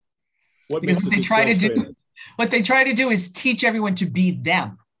What Because makes a good sales trainer? what they try to do is teach everyone to be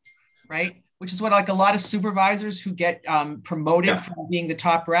them, right? Which is what like a lot of supervisors who get promoted from being the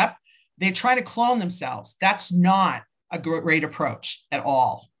top rep, they try to clone themselves. That's not a great approach at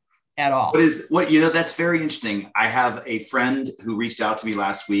all. At all. That's very interesting. I have a friend who reached out to me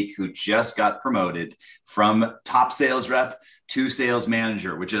last week who just got promoted from top sales rep to sales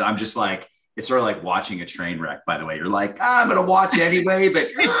manager, which is, I'm just like, it's sort of like watching a train wreck, by the way. You're like, I'm going to watch anyway,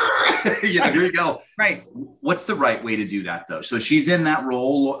 but here you go. Right. What's the right way to do that though? So she's in that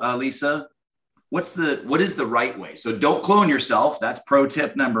role, Lisa. What is the right way? So don't clone yourself. That's pro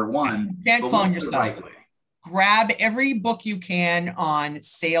tip number one. You can't clone yourself. Right way? Grab every book you can on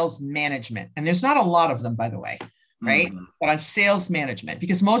sales management. And there's not a lot of them, by the way, right? Mm-hmm. But on sales management,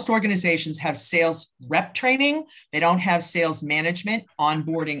 because most organizations have sales rep training. They don't have sales management,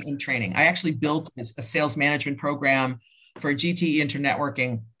 onboarding, and training. I actually built a sales management program for GTE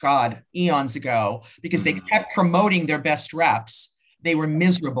Internetworking, eons ago, because they kept promoting their best reps. They were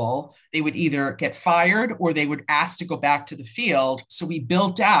miserable. They would either get fired or they would ask to go back to the field. So we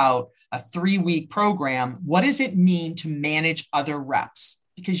built out a 3-week program. What does it mean to manage other reps?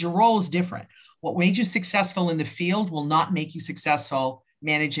 Because your role is different. What made you successful in the field will not make you successful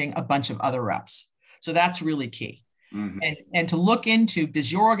managing a bunch of other reps. So that's really key. Mm-hmm. And to look into,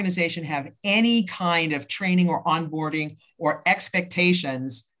 does your organization have any kind of training or onboarding or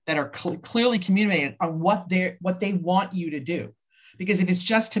expectations that are clearly communicated on what they want you to do? Because if it's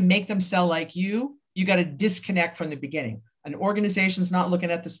just to make them sell like you got to disconnect from the beginning. An organization's not looking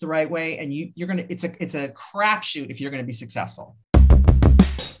at this the right way, and it's a crapshoot if you're going to be successful.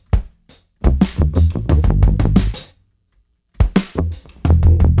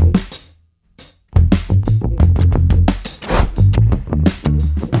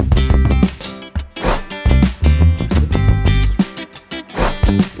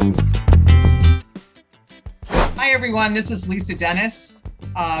 Hi, everyone. This is Lisa Dennis,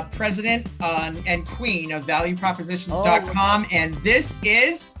 president and queen of valuepropositions.com. And this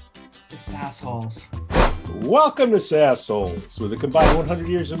is the SaaSholes. Welcome to SaaSholes. With a combined 100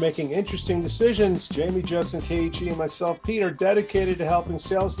 years of making interesting decisions, Jamie, Justin, KG, and myself, Pete, are dedicated to helping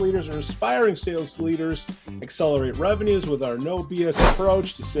sales leaders or aspiring sales leaders accelerate revenues with our no BS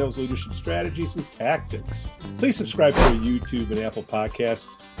approach to sales leadership strategies and tactics. Please subscribe to our YouTube and Apple podcasts.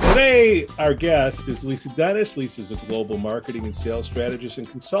 Today, our guest is Lisa Dennis. Lisa is a global marketing and sales strategist and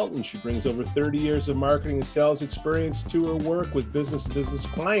consultant. She brings over 30 years of marketing and sales experience to her work with business-to-business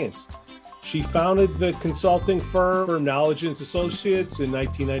clients. She founded the consulting firm Knowledge & Associates in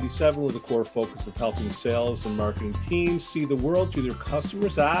 1997 with a core focus of helping sales and marketing teams see the world through their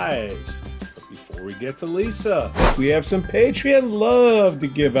customers' eyes. But before we get to Lisa, we have some Patreon love to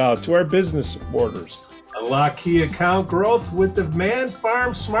give out to our business supporters. Unlock key account growth with Demand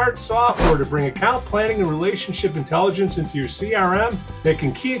Farm Smart Software to bring account planning and relationship intelligence into your CRM,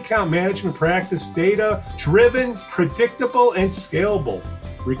 making key account management practice data-driven, predictable, and scalable.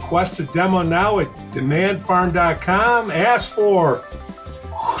 Request a demo now at demandfarm.com. Ask for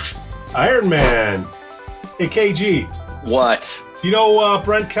Iron Man. Hey, KG. What? You know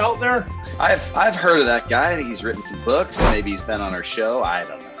Brent Keltner? I've heard of that guy. I think he's written some books. Maybe he's been on our show. I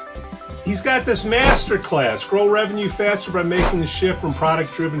don't know. He's got this masterclass, grow revenue faster by making the shift from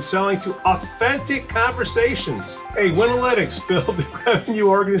product-driven selling to authentic conversations. Hey, Winalytics, build the revenue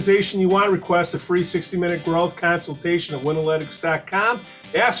organization you want. Request a free 60-minute growth consultation at winalytics.com.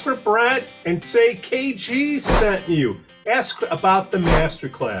 Ask for Brent and say KG sent you. Ask about the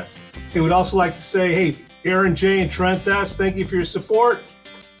masterclass. Hey, we'd also like to say, hey, Aaron J. and Trent S., thank you for your support.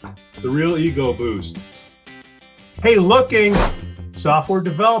 It's a real ego boost. Hey, looking... Software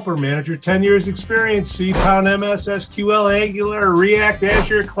developer manager, 10 years experience, C, Pound, MS, SQL, Angular, React,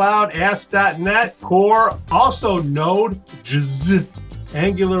 Azure, Cloud, ASP.NET, Core, also Node, JS,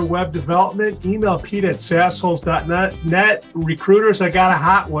 Angular web development. Email Pete at SaaSholes.net. Recruiters, I got a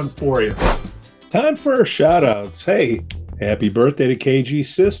hot one for you. Time for our shout outs. Hey, happy birthday to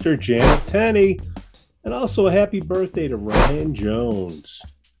KG's sister, Janet Tenney. And also a happy birthday to Ryan Jones.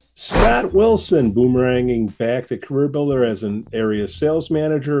 Scott Wilson, boomeranging back the Career Builder as an area sales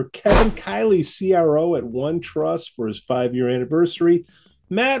manager. Kevin Kiley, CRO at OneTrust for his 5-year anniversary.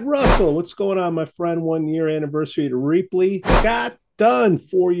 Matt Russell, what's going on, my friend? 1-year anniversary to Reaply. Scott Dunn,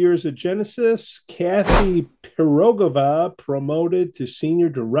 4 years at Genesis. Kathy Pirogova, promoted to Senior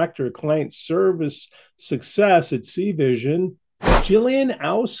Director of Client Service Success at CVision. Jillian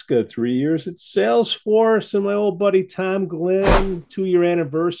Auska, 3 years at Salesforce, and my old buddy Tom Glenn, 2-year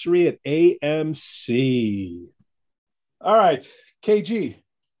anniversary at AMC. All right, KG.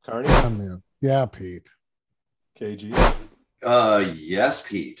 Carney? Yeah, Pete. KG. Yes,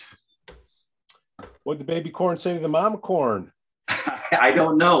 Pete. What did the baby corn say to the mama corn? I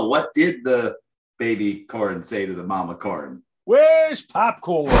don't know. What did the baby corn say to the mama corn? Where's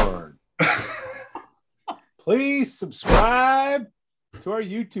popcorn? Please subscribe to our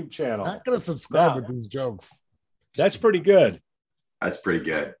YouTube channel. I'm not going to subscribe with these jokes. That's pretty good. That's pretty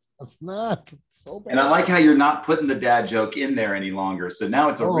good. It's not. It's so bad. And I like how you're not putting the dad joke in there any longer. So now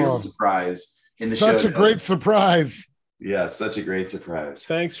it's a real surprise in the show. Such a great surprise. Yeah, such a great surprise.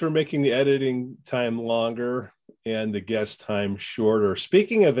 Thanks for making the editing time longer and the guest time shorter.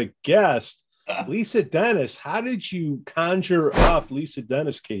 Speaking of a guest, Lisa Dennis, how did you conjure up Lisa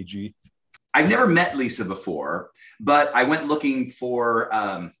Dennis, KG? I've never met Lisa before, but I went looking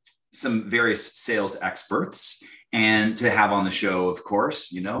for some various sales experts and to have on the show, of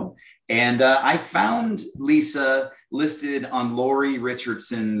course, and I found Lisa listed on Lori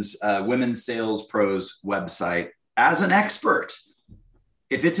Richardson's Women's Sales Pros website as an expert.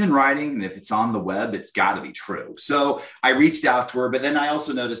 If it's in writing and if it's on the web, it's got to be true. So I reached out to her, but then I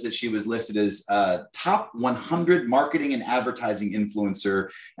also noticed that she was listed as top 100 marketing and advertising influencer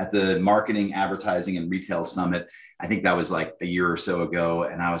at the Marketing, Advertising, and Retail Summit. I think that was like a year or so ago.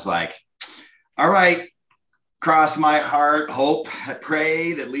 And I was like, all right, cross my heart, hope,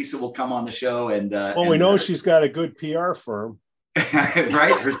 pray that Lisa will come on the show. And we know she's got a good PR firm.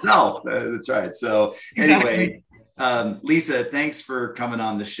 Right, herself. That's right. So anyway, Lisa, thanks for coming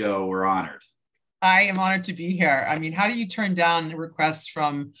on the show. We're honored. I am honored to be here. I mean, how do you turn down requests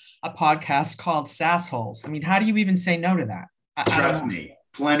from a podcast called Sassholes? I mean, how do you even say no to that? Trust me,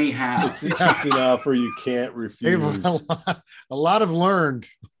 plenty have. It's an offer you can't refuse. A lot have learned.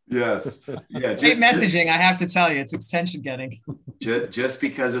 Yes. Yeah. Great messaging, I have to tell you, it's attention getting. Just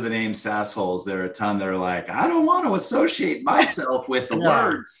because of the name Sassholes, there are a ton that are like, I don't want to associate myself with the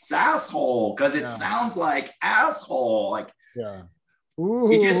word sasshole because it sounds like asshole. Like,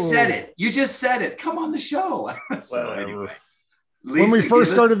 you just said it. Come on the show. So anyway, Lisa, when we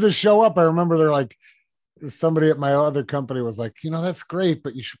first started this show up, I remember they're like, somebody at my other company was like, that's great,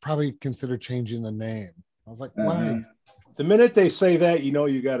 but you should probably consider changing the name. I was like, why? The minute they say that,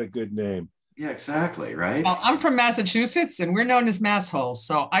 you got a good name. Yeah, exactly. Right. Well, I'm from Massachusetts and we're known as Massholes.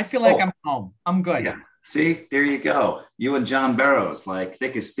 So I feel like I'm home. I'm good. Yeah. See, there you go. You and John Barrows, like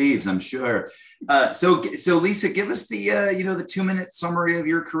thick as thieves, I'm sure. So Lisa, give us the 2-minute summary of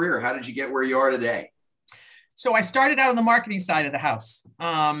your career. How did you get where you are today? So I started out on the marketing side of the house.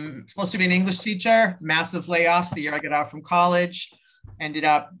 Supposed to be an English teacher, massive layoffs the year I got out from college, ended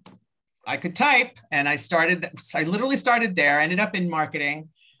up, I could type and I literally started there, ended up in marketing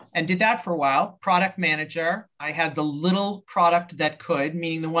and did that for a while. Product manager. I had the little product that could,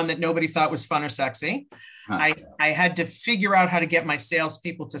 meaning the one that nobody thought was fun or sexy. I had to figure out how to get my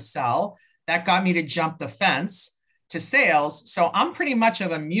salespeople to sell. That got me to jump the fence to sales. So I'm pretty much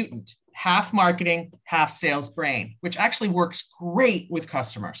of a mutant, half marketing, half sales brain, which actually works great with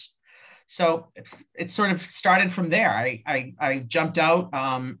customers. So it sort of started from there. I jumped out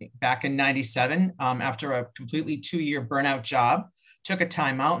back in 97 after a completely 2-year burnout job, took a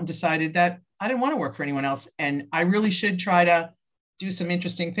time out and decided that I didn't want to work for anyone else. And I really should try to do some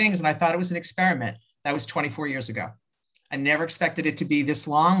interesting things. And I thought it was an experiment. That was 24 years ago. I never expected it to be this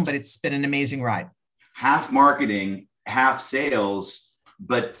long, but it's been an amazing ride. Half marketing, half sales.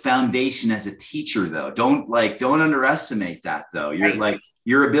 But foundation as a teacher, though, don't underestimate that, though.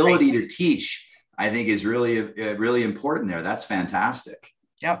 Your ability to teach, I think, is really, really important there. That's fantastic.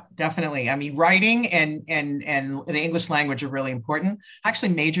 Yep, definitely. I mean, writing and the English language are really important. I actually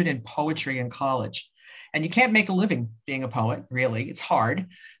majored in poetry in college, and you can't make a living being a poet, really. It's hard.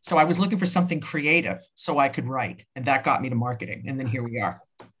 So I was looking for something creative so I could write, and that got me to marketing. And then here we are.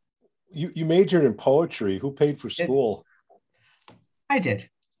 You majored in poetry. Who paid for school? I did.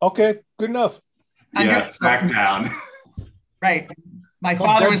 Okay, good enough. Back down. Right. My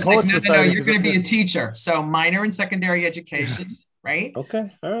father was like, no, you're going to be a teacher. So minor in secondary education, right? Okay.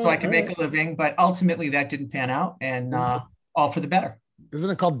 All right, so I could make a living, but ultimately that didn't pan out, and all for the better. Isn't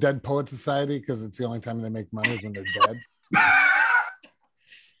it called Dead Poet Society? Because it's the only time they make money is when they're dead.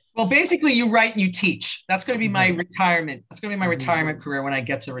 Well, basically you write and you teach. That's going to be my retirement. That's going to be my retirement career when I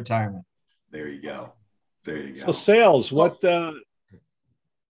get to retirement. There you go. So sales, what,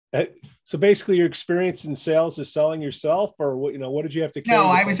 so basically your experience in sales is selling yourself, or what did you have to carry? No,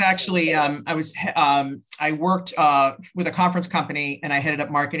 I was actually, I worked with a conference company and I headed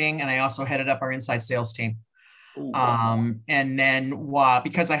up marketing, and I also headed up our inside sales team. Ooh. And then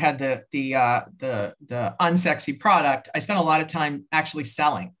because I had the unsexy product, I spent a lot of time actually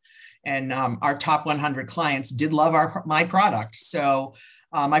selling, and our top 100 clients did love my product. So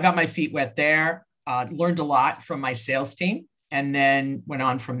I got my feet wet there, learned a lot from my sales team, and then went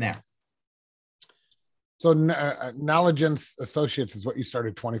on from there. So Knowledge Associates is what you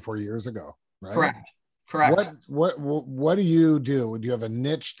started 24 years ago, right? Correct. What do you do? Do you have a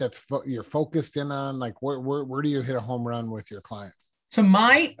niche that's you're focused in on? Like where do you hit a home run with your clients? So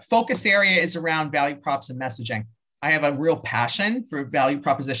my focus area is around value props and messaging. I have a real passion for value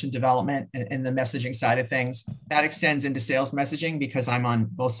proposition development and the messaging side of things. That extends into sales messaging because I'm on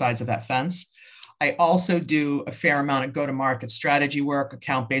both sides of that fence. I also do a fair amount of go-to-market strategy work,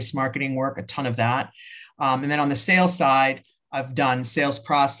 account-based marketing work, a ton of that. And then on the sales side, I've done sales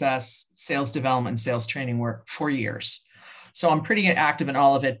process, sales development, and sales training work for years. So I'm pretty active in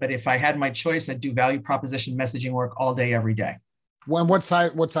all of it. But if I had my choice, I'd do value proposition messaging work all day, every day. What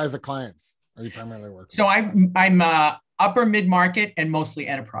size of clients are you primarily working with? So I'm upper mid-market and mostly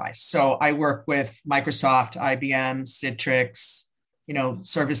enterprise. So I work with Microsoft, IBM, Citrix,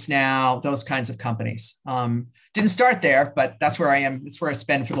 ServiceNow, those kinds of companies. Didn't start there, but that's where I am. It's where I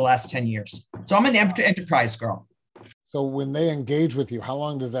spend for the last 10 years. So I'm an enterprise girl. So when they engage with you, how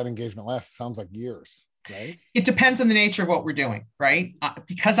long does that engagement last? Sounds like years, right? It depends on the nature of what we're doing, right?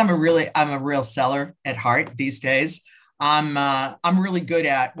 Because I'm a real seller at heart these days. I'm really good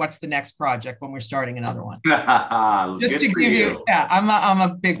at what's the next project when we're starting another one. Just to give you, I'm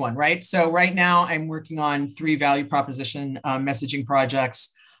a big one, right? So right now I'm working on 3 value proposition messaging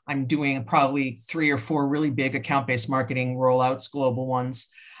projects. I'm doing probably 3 or 4 really big account-based marketing rollouts, global ones.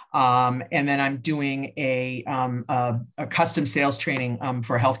 And then I'm doing a custom sales training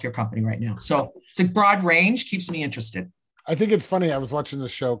for a healthcare company right now. So it's a broad range, keeps me interested. I think it's funny. I was watching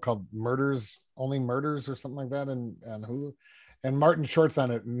this show called Only Murders or something like that on Hulu, and Martin Short's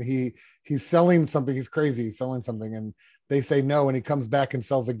on it, and he's selling something. He's crazy. He's selling something, and they say no, and he comes back and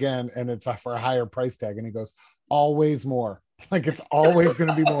sells again, and it's for a higher price tag, and he goes, always more. Like it's always going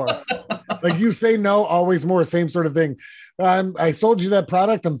to be more. Like you say no, always more. Same sort of thing. I sold you that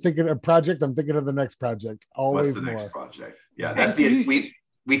product. I'm thinking of project. I'm thinking of the next project. Always What's the more. Next project. Yeah, that's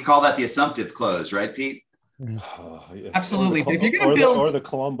we call that the assumptive close, right, Pete? Oh, yeah. Absolutely. If you're going to build the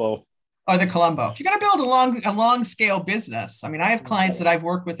Columbo. Or the Columbo. If you're going to build a long scale business, I mean, I have clients that I've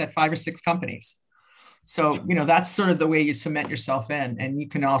worked with at 5 or 6 companies. So, that's sort of the way you cement yourself in. And you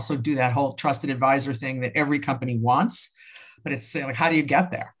can also do that whole trusted advisor thing that every company wants, but it's like, how do you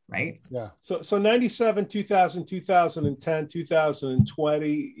get there? Right. Yeah. So 97, 2000, 2010,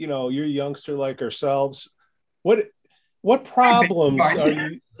 2020, you're a youngster like ourselves. What problems are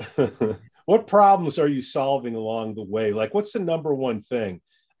you, what problems are you solving along the way? Like, what's the number one thing?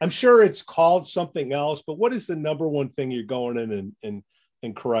 I'm sure it's called something else, but what is the number one thing you're going in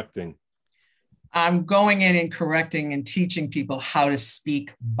and correcting? I'm going in and correcting and teaching people how to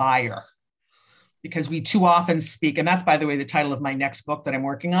speak buyer, because we too often speak, and that's, by the way, the title of my next book that I'm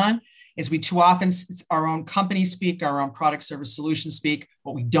working on, is we too often, it's our own company speak, our own product, service, solution speak.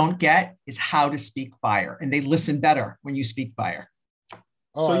 What we don't get is how to speak buyer, and they listen better when you speak buyer.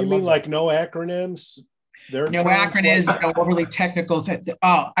 Oh, so you mean like no acronyms? No acronyms, no overly technical.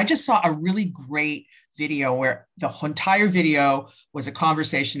 I just saw a really great video where the entire video was a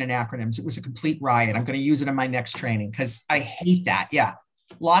conversation in acronyms. It was a complete riot. I'm going to use it in my next training because I hate that. Yeah.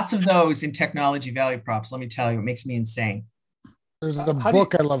 Lots of those in technology value props. Let me tell you, it makes me insane. There's a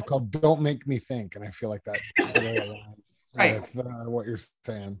book I love called Don't Make Me Think. And I feel like that really aligns right. with what you're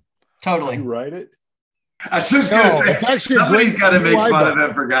saying. Totally. You write it? I was just going to say, somebody's got to make fun of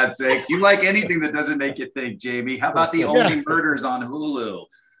him, for God's sakes. You like anything that doesn't make you think, Jamie. How about the Only Murders on Hulu?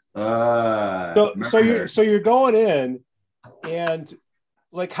 So you're going in, and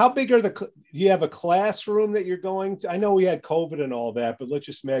like, how big are do you have a classroom that you're going to? I know we had COVID and all that, but let's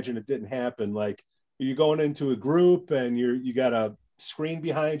just imagine it didn't happen. Like, are you going into a group and you got a screen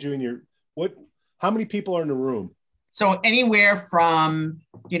behind you, and how many people are in the room? So anywhere from,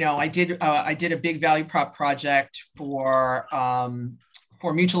 I did a big value prop project for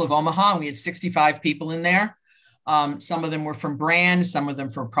Mutual of Omaha, and we had 65 people in there. Some of them were from brand, some of them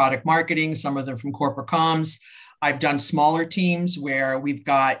from product marketing, some of them from corporate comms. I've done smaller teams where we've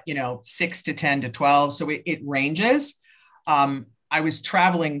got, 6 to 10 to 12. So it ranges. I was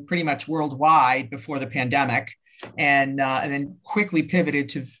traveling pretty much worldwide before the pandemic, and then quickly pivoted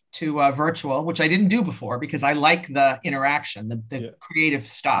to virtual, which I didn't do before because I like the interaction, the creative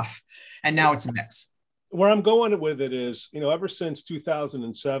stuff. And now it's a mix. Where I'm going with it is, ever since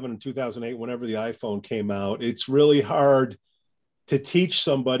 2007 and 2008, whenever the iPhone came out, it's really hard to teach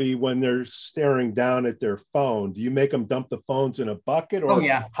somebody when they're staring down at their phone. Do you make them dump the phones in a bucket, or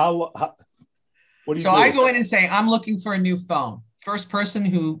how what do you do? I go in and say, I'm looking for a new phone. First person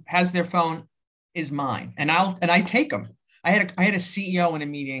who has their phone is mine. And I take them. I had a CEO in a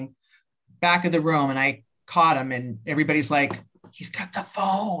meeting back of the room, and I caught him, and everybody's like, he's got the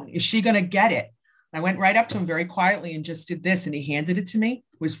phone. Is she going to get it? I went right up to him very quietly and just did this. And he handed it to me.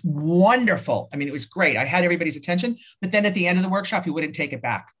 It was wonderful. I mean, it was great. I had everybody's attention. But then at the end of the workshop, he wouldn't take it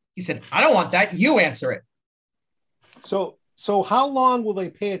back. He said, I don't want that. You answer it. So how long will they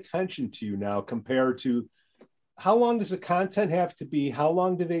pay attention to you now compared to how long does the content have to be? How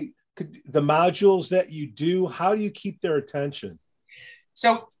long do the modules that you do, how do you keep their attention?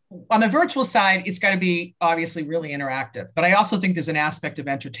 So on the virtual side, it's got to be obviously really interactive, but I also think there's an aspect of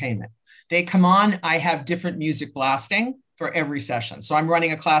entertainment. They come on, I have different music blasting for every session. So I'm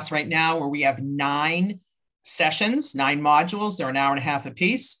running a class right now where we have 9 sessions, 9 modules. They're an hour and a half a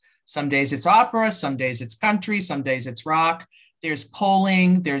piece. Some days it's opera, some days it's country, some days it's rock. There's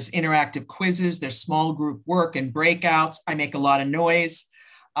polling, there's interactive quizzes, there's small group work and breakouts. I make a lot of noise.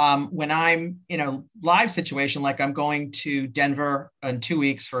 When I'm in a live situation, like I'm going to Denver in 2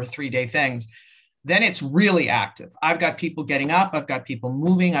 weeks for 3-day things, then it's really active. I've got people getting up. I've got people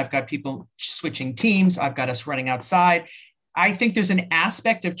moving. I've got people switching teams. I've got us running outside. I think there's an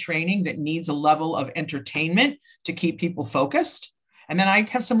aspect of training that needs a level of entertainment to keep people focused. And then I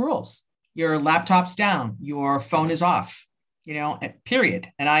have some rules. Your laptop's down. Your phone is off, period.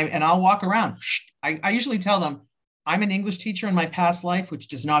 And I'll walk around. I usually tell them, I'm an English teacher in my past life, which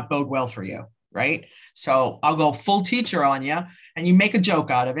does not bode well for you, right? So I'll go full teacher on you and you make a joke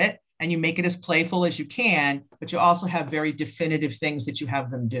out of it and you make it as playful as you can, but you also have very definitive things that you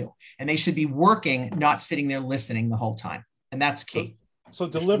have them do. And they should be working, not sitting there listening the whole time. And that's key. So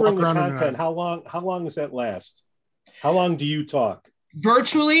delivering the content, how long does that last? How long do you talk?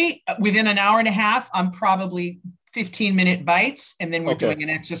 Virtually, within an hour and a half, I'm probably 15-minute bites, and then we're doing an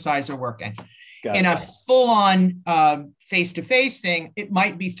exercise or working. In a full-on face-to-face thing, it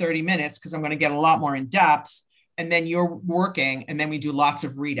might be 30 minutes because I'm going to get a lot more in depth, and then you're working, and then we do lots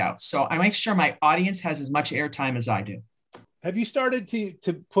of readouts. So I make sure my audience has as much airtime as I do. Have you started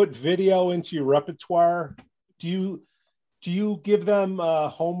to put video into your repertoire? Do you give them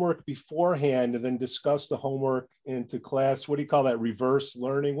homework beforehand and then discuss the homework into class? What do you call that? Reverse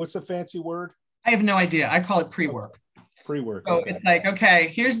learning? What's the fancy word? I have no idea. I call it pre-work. Pre-work. So it's like, okay,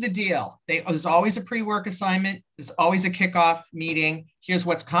 here's the deal. There's always a pre-work assignment. There's always a kickoff meeting. Here's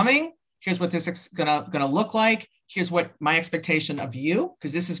what's coming. Here's what this is gonna look like. Here's what my expectation of you,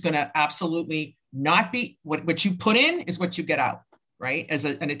 because this is gonna absolutely not be what you put in is what you get out, right? As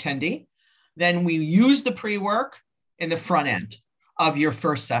an attendee. Then we use the pre-work in the front end of your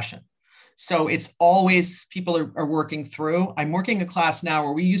first session. So it's always people are working through. I'm working a class now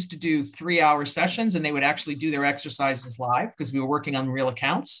where we used to do 3-hour sessions and they would actually do their exercises live because we were working on real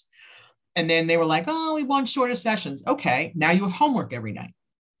accounts. And then they were like, oh, we want shorter sessions. Okay, now you have homework every night.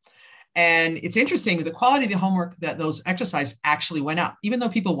 And it's interesting, the quality of the homework that those exercises actually went up. Even though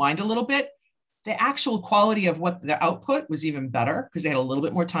people whined a little bit, the actual quality of what the output was even better because they had a little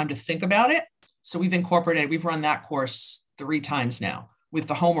bit more time to think about it. So we've run that course 3 times now with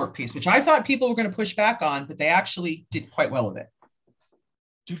the homework piece, which I thought people were going to push back on, but they actually did quite well with it.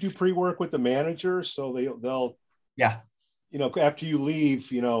 Do you do pre-work with the managers? So they'll, yeah. After you leave,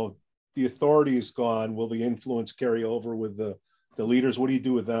 the authority is gone. Will the influence carry over with the leaders? What do you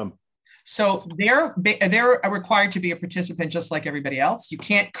do with them? So they're required to be a participant just like everybody else. You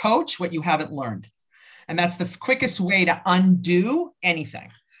can't coach what you haven't learned. And that's the quickest way to undo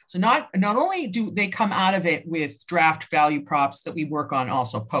anything. So not only do they come out of it with draft value props that we work on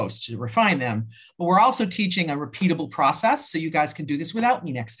also post to refine them, but we're also teaching a repeatable process so you guys can do this without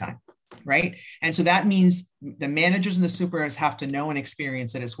me next time, right? And so that means the managers and the supers have to know and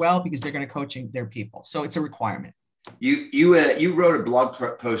experience it as well because they're going to coaching their people. So it's a requirement. You wrote a blog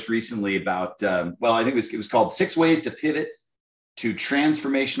post recently about, I think it was called 6 Ways to Pivot to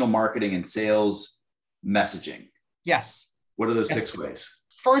Transformational Marketing and Sales Messaging. Yes. What are those 6 ways?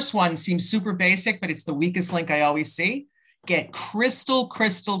 First one seems super basic, but it's the weakest link I always see. Get crystal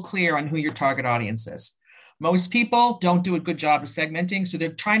clear on who your target audience is. Most people don't do a good job of segmenting. So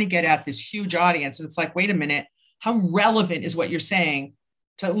they're trying to get at this huge audience. And it's like, wait a minute, how relevant is what you're saying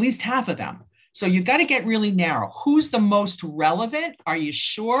to at least half of them? So you've got to get really narrow. Who's the most relevant? Are you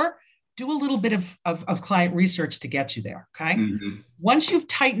sure? Do a little bit of client research to get you there, okay? Mm-hmm. Once you've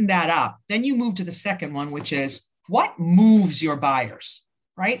tightened that up, then you move to the second one, which is what moves your buyers,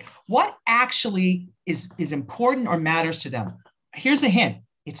 right? What actually is important or matters to them? Here's a hint.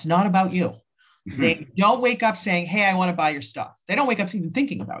 It's not about you. Mm-hmm. They don't wake up saying, hey, I want to buy your stuff. They don't wake up even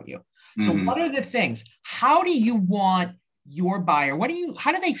thinking about you. So what are the things? How do you want your buyer?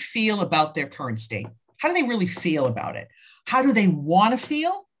 How do they feel about their current state? How do they really feel about it? How do they want to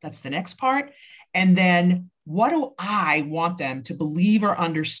feel? That's the next part. And then what do I want them to believe or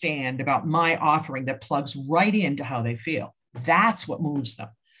understand about my offering that plugs right into how they feel? That's what moves them.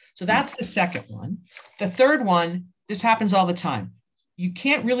 So that's the second one. The third one, this happens all the time. You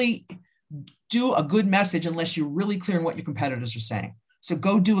can't really do a good message unless you're really clear on what your competitors are saying. So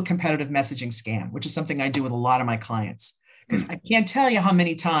go do a competitive messaging scan, which is something I do with a lot of my clients, because I can't tell you how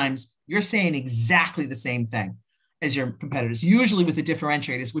many times you're saying exactly the same thing as your competitors, usually with the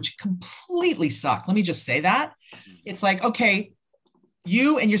differentiators, which completely suck. Let me just say that. It's like, okay,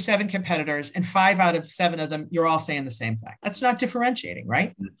 you and your 7 competitors, and 5 out of 7 of them, you're all saying the same thing. That's not differentiating,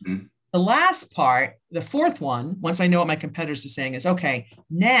 right? Mm-hmm. The last part, the fourth one, once I know what my competitors are saying, is, okay,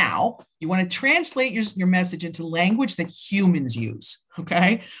 now you want to translate your message into language that humans use,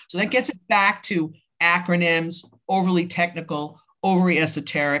 okay? So that gets it back to acronyms, overly technical, overly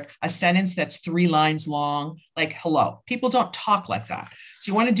esoteric, a sentence that's 3 lines long, like hello. People don't talk like that.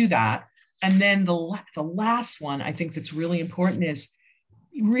 So you want to do that. And then the last one I think that's really important is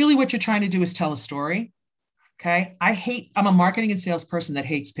really what you're trying to do is tell a story. Okay. I'm a marketing and sales person that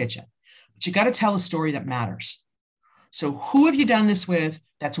hates pitching, but you got to tell a story that matters. So who have you done this with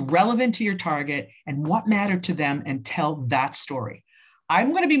that's relevant to your target and what mattered to them, and tell that story. I'm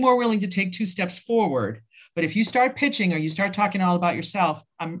going to be more willing to take 2 steps forward. But if you start pitching or you start talking all about yourself,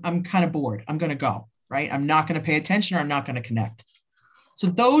 I'm kind of bored. I'm going to go, right? I'm not going to pay attention, or I'm not going to connect. So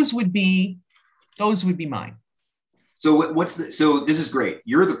those would be mine. So so this is great.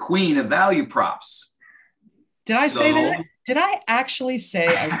 You're the queen of value props. Did I say that? Did I actually say,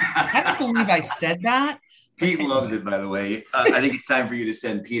 I don't believe I said that. Pete loves it, by the way. I think it's time for you to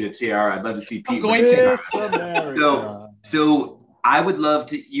send Pete a tiara. I'd love to see Pete. I'm going to. So I would love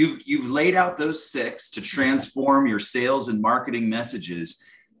to, you've laid out those 6 to transform your sales and marketing messages.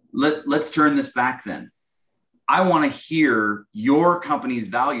 Let's turn this back then. I want to hear your company's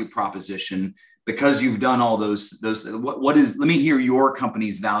value proposition, because you've done all those, let me hear your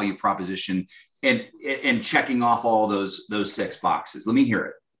company's value proposition and checking off all those 6 boxes. Let me hear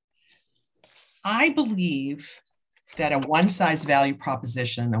it. I believe that a one-size value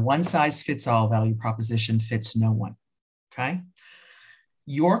proposition, a one-size-fits-all value proposition fits no one, okay?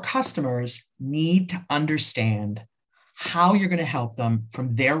 Your customers need to understand how you're going to help them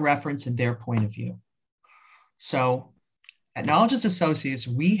from their reference and their point of view. So at Knowledge Associates,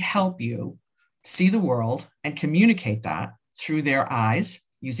 we help you see the world and communicate that through their eyes,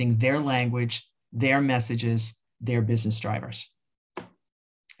 using their language, their messages, their business drivers.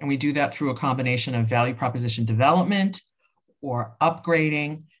 And we do that through a combination of value proposition development or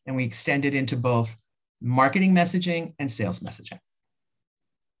upgrading, and we extend it into both marketing messaging and sales messaging.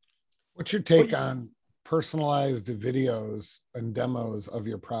 What's your take on personalized videos and demos of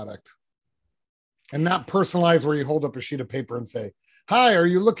your product? And not personalized where you hold up a sheet of paper and say, "Hi, are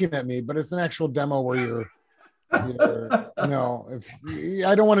you looking at me?" But it's an actual demo where I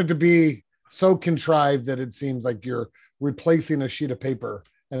don't want it to be so contrived that it seems like you're replacing a sheet of paper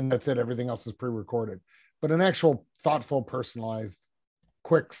and that's it. Everything else is pre-recorded, but an actual thoughtful, personalized,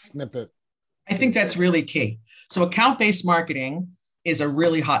 quick snippet. I think that's really key. So account-based marketing is a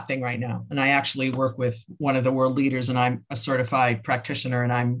really hot thing right now. And I actually work with one of the world leaders, and I'm a certified practitioner,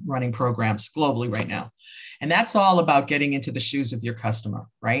 and I'm running programs globally right now. And that's all about getting into the shoes of your customer,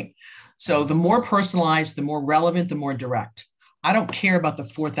 right? So the more personalized, the more relevant, the more direct. I don't care about the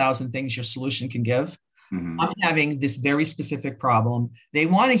 4,000 things your solution can give. Mm-hmm. I'm having this very specific problem. They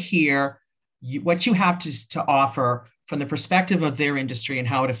want to hear what you have to offer from the perspective of their industry and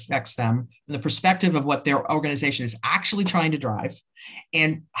how it affects them, from the perspective of what their organization is actually trying to drive,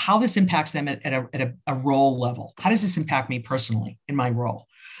 and how this impacts them at a role level. How does this impact me personally in my role?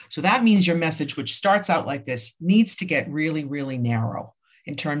 So that means your message, which starts out like this, needs to get really, really narrow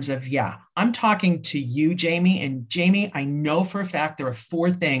in terms of, I'm talking to you, Jamie. And Jamie, I know for a fact there are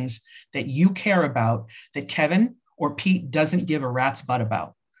 4 things that you care about that Kevin or Pete doesn't give a rat's butt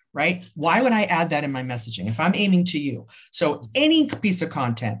about. Right? Why would I add that in my messaging if I'm aiming to you? So any piece of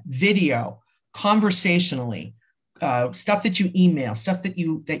content, video, conversationally, stuff that you email, stuff that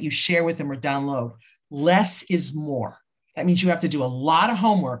you share with them or download, less is more. That means you have to do a lot of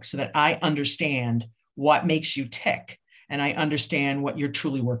homework so that I understand what makes you tick and I understand what you're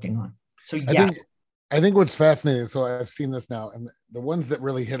truly working on. So I think what's fascinating, so I've seen this now, and the ones that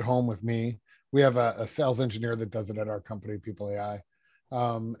really hit home with me, we have a sales engineer that does it at our company, People AI.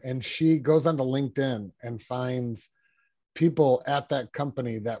 And she goes onto LinkedIn and finds people at that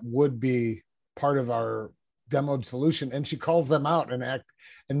company that would be part of our demoed solution. And she calls them out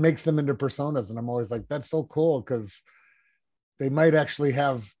and makes them into personas. And I'm always like, that's so cool, because they might actually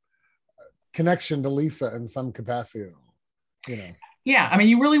have connection to Lisa in some capacity, Yeah. I mean,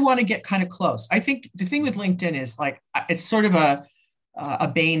 you really want to get kind of close. I think the thing with LinkedIn is like, it's sort of a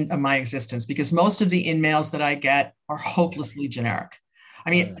bane of my existence, because most of the in-mails that I get are hopelessly generic. I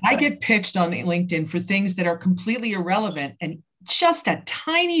mean, I get pitched on LinkedIn for things that are completely irrelevant and just a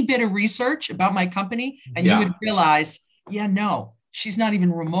tiny bit of research about my company. And you would realize, no, she's not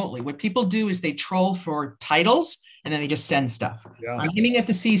even remotely. What people do is they troll for titles and then they just send stuff. Yeah. I'm aiming at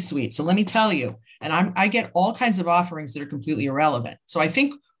the C-suite. So let me tell you, and I get all kinds of offerings that are completely irrelevant. So I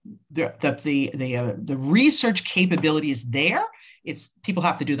think the research capability is there. It's people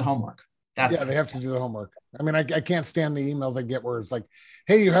have to do the homework. They have to do the homework. I mean, I can't stand the emails I get where it's like,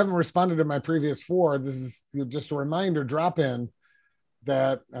 hey, you haven't responded to my previous 4. This is just a reminder, drop in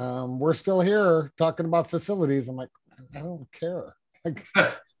that we're still here talking about facilities. I'm like, I don't care. Like,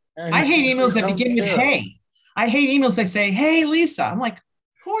 I hate emails that begin with hey. I hate emails that say, hey, Lisa. I'm like,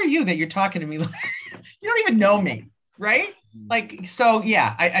 who are you that you're talking to me? You don't even know me, right? Like, so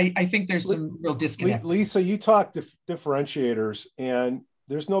yeah, I think there's some real disconnect. Lisa, you talk differentiators, and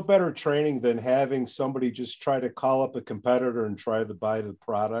there's no better training than having somebody just try to call up a competitor and try to buy the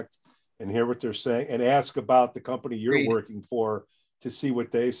product and hear what they're saying and ask about the company you're working for to see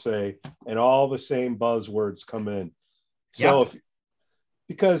what they say. And all the same buzzwords come in. So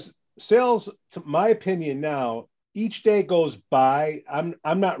because sales, to my opinion now, each day goes by, I'm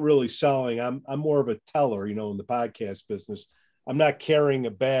not really selling. I'm more of a teller, in the podcast business. I'm not carrying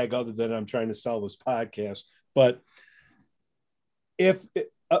a bag other than I'm trying to sell this podcast. But if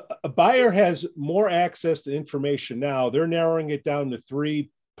a buyer has more access to information now, they're narrowing it down to 3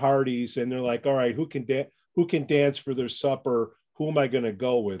 parties, and they're like, all right, who can dance for their supper? Who am I going to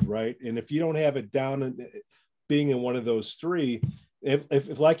go with, right? And if you don't have it down and being in one of those 3,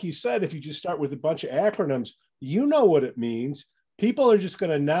 if like you said, if you just start with a bunch of acronyms, you know what it means. People are just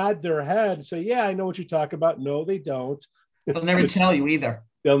going to nod their head and say, yeah, I know what you're talking about. No, they don't. They'll never tell you either.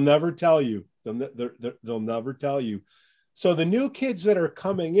 They'll never tell you. They'll never tell you. So the new kids that are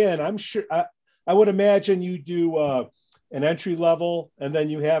coming in, I'm sure, I would imagine you do an entry level and then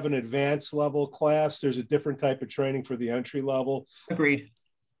you have an advanced level class. There's a different type of training for the entry level. Agreed.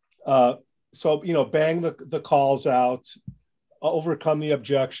 So, bang the calls out, overcome the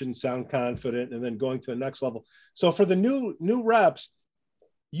objection, sound confident, and then going to the next level. So for the new reps,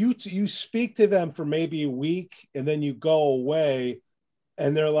 you speak to them for maybe a week and then you go away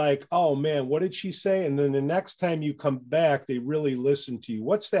and they're like, oh man, what did she say? And then the next time you come back, they really listen to you.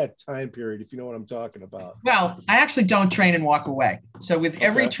 What's that time period, if you know what I'm talking about? Well, I actually don't train and walk away. So with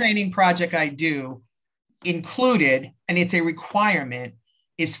every training project I do included, and it's a requirement,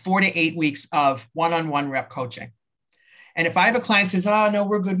 is 4 to 8 weeks of one-on-one rep coaching. And if I have a client says, oh, no,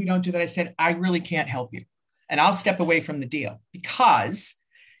 we're good, we don't do that, I said, I really can't help you. And I'll step away from the deal because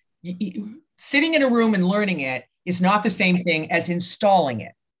sitting in a room and learning it is not the same thing as installing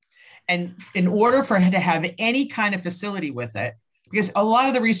it. And in order for her to have any kind of facility with it, because a lot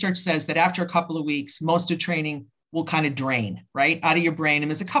of the research says that after a couple of weeks, most of training will kind of drain, right, out of your brain. And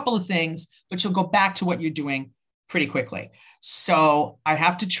there's a couple of things, but you'll go back to what you're doing pretty quickly. So I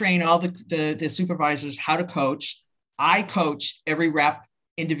have to train all the supervisors how to coach. I coach every rep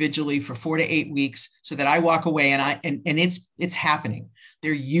individually for 4 to 8 weeks so that I walk away and it's happening.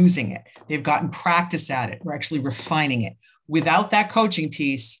 They're using it. They've gotten practice at it. We're actually refining it. Without that coaching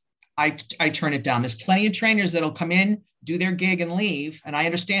piece, I turn it down. There's plenty of trainers that'll come in, do their gig and leave. And I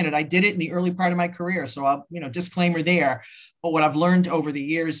understand it. I did it in the early part of my career. So I'll, disclaimer there. But what I've learned over the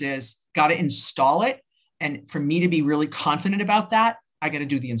years is got to install it. And for me to be really confident about that, I got to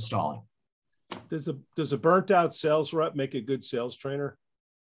do the installing. Does a burnt out sales rep make a good sales trainer?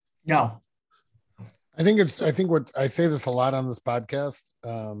 No. I think what I say this a lot on this podcast,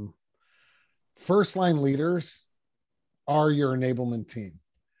 first line leaders are your enablement team.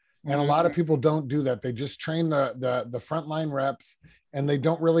 And a lot of people don't do that. They just train the frontline reps and they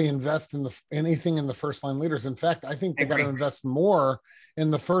don't really invest in anything in the first line leaders. In fact, I think they got to invest more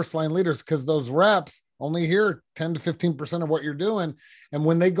in the first line leaders because those reps only hear 10 to 15% of what you're doing. And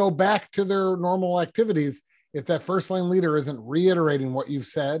when they go back to their normal activities, if that first line leader isn't reiterating what you've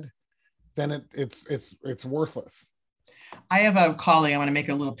said, then it's worthless. I have a colleague. I want to make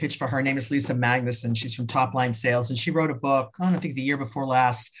a little pitch for her. Her name is Lisa Magnuson. She's from Top Line Sales, and she wrote a book, I think the year before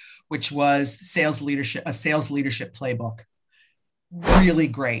last, which was a sales leadership playbook. Really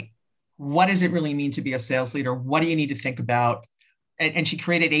great. What does it really mean to be a sales leader? What do you need to think about? And she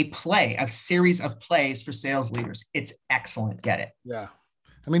created a series of plays for sales leaders. It's excellent. Get it? Yeah.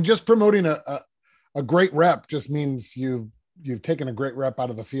 I mean, just promoting a great rep just means you've taken a great rep out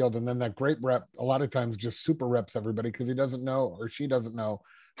of the field. And then that great rep, a lot of times just super reps everybody because he doesn't know or she doesn't know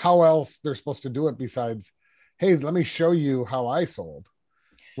how else they're supposed to do it besides, hey, let me show you how I sold.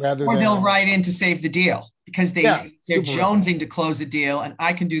 rather or than they'll write in to save the deal because they're super jonesing to close a deal, and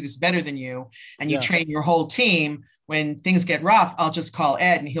I can do this better than you. And you train your whole team. When things get rough, I'll just call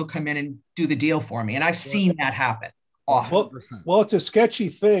Ed and he'll come in and do the deal for me. And I've seen that happen often. Well, it's a sketchy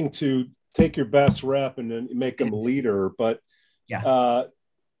thing to take your best rep and then make them a leader. But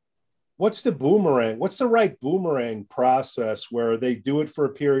what's the boomerang? What's the right boomerang process where they do it for a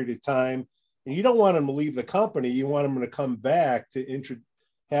period of time and you don't want them to leave the company? You want them to come back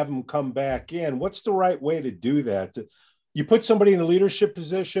have them come back in. What's the right way to do that? You put somebody in a leadership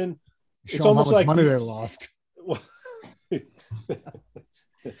position. It's almost like money they lost.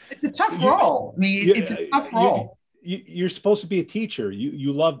 It's a tough role. I mean, it's a tough role. You're supposed to be a teacher.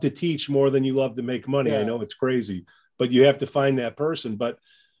 You love to teach more than you love to make money. I know it's crazy, but you have to find that person. But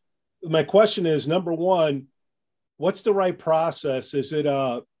my question is, number one, what's the right process? Is it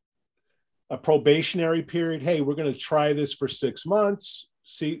a probationary period? Hey, we're going to try this for 6 months,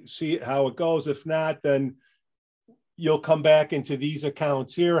 see how it goes. If not, then you'll come back into these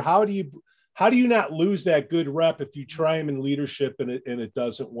accounts here. How do you not lose that good rep if you try them in leadership and it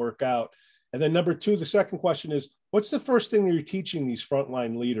doesn't work out? And then number two, the second question is, what's the first thing that you're teaching these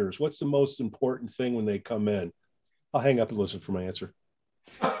frontline leaders? What's the most important thing when they come in? I'll hang up and listen for my answer.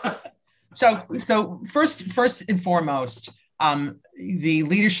 So first and foremost, the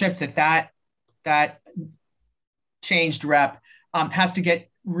leadership that changed rep has to get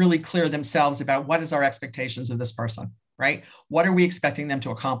really clear themselves about what is our expectations of this person, right? What are we expecting them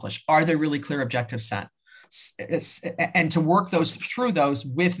to accomplish? Are there really clear objectives set? And to work through those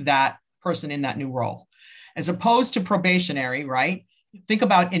with that person in that new role, as opposed to probationary, right? Think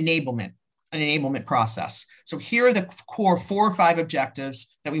about an enablement process. So here are the core 4 or 5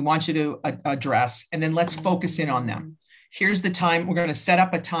 objectives that we want you to address, and then let's focus in on them. Here's the time. We're going to set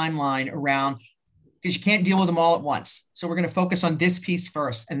up a timeline around, because you can't deal with them all at once. So we're going to focus on this piece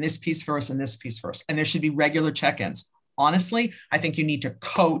first, and this piece first, and this piece first. And there should be regular check-ins. Honestly, I think you need to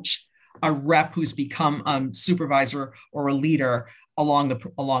coach a rep who's become a supervisor or a leader along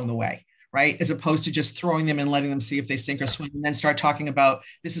the way, right? As opposed to just throwing them and letting them see if they sink or swim, and then start talking about,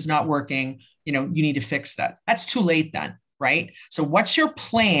 this is not working, you need to fix that. That's too late then, right? So what's your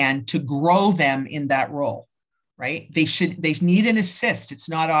plan to grow them in that role, right? They need an assist. It's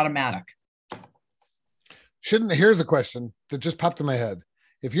not automatic. Here's a question that just popped in my head.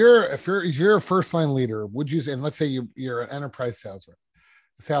 If you're a first line leader, would you say, and let's say you're an enterprise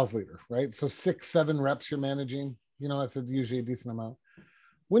sales leader, right? So 6-7 reps you're managing, that's usually a decent amount.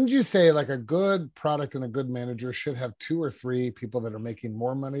 Wouldn't you say like a good product and a good manager should have 2 or 3 people that are making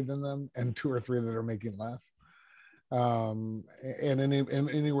more money than them and 2 or 3 that are making less, and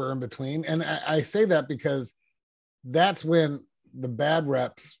anywhere in between? And I say that because that's when the bad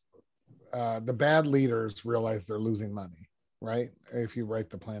reps, the bad leaders realize they're losing money, right? If you write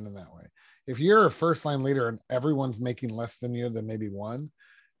the plan in that way. If you're a first line leader and everyone's making less than you, than maybe one,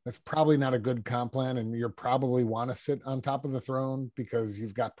 that's probably not a good comp plan. And you probably want to sit on top of the throne because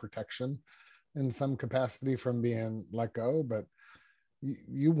you've got protection in some capacity from being let go, but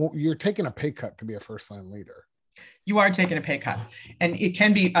you're taking a pay cut to be a first line leader. You are taking a pay cut, and it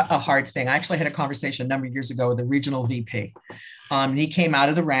can be a hard thing. I actually had a conversation a number of years ago with a regional VP. And he came out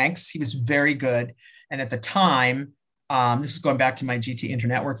of the ranks. He was very good. And at the time, this is going back to my GT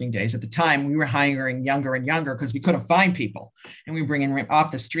Internetworking days. At the time, we were hiring younger and younger because we couldn't find people. And we bring in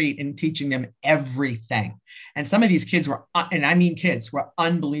off the street and teaching them everything. And some of these kids were, and I mean kids, were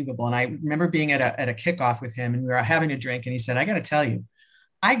unbelievable. And I remember being at a kickoff with him, and we were having a drink. And he said, I got to tell you,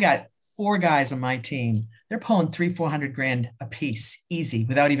 I got 4 guys on my team. They're pulling $300,000-400 grand a piece, easy,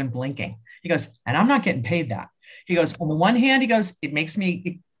 without even blinking. He goes, and I'm not getting paid that. He goes, on the one hand, he goes,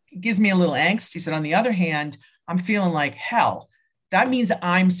 it gives me a little angst. He said, on the other hand, I'm feeling like hell. That means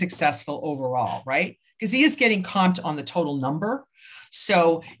I'm successful overall, right? Because he is getting comped on the total number.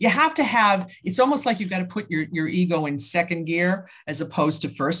 So you have to have, it's almost like you've got to put your ego in second gear as opposed to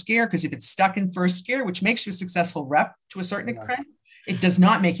first gear. Because if it's stuck in first gear, which makes you a successful rep to a certain extent, it does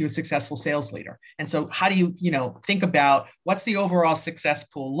not make you a successful sales leader. And so how do you, think about what's the overall success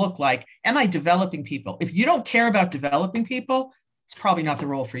pool look like? Am I developing people? If you don't care about developing people, it's probably not the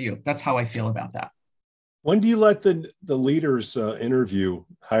role for you. That's how I feel about that. When do you let the leaders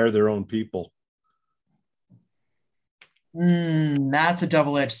hire their own people? That's a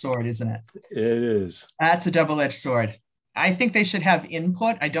double-edged sword, isn't it? It is. That's a double-edged sword. I think they should have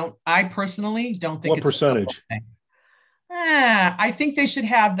input. I personally don't think what percentage? I think they should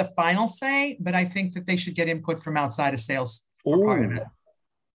have the final say, but I think that they should get input from outside of sales. Part of it.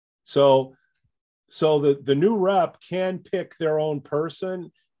 So the new rep can pick their own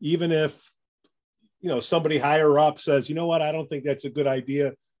person, even if somebody higher up says, you know what, I don't think that's a good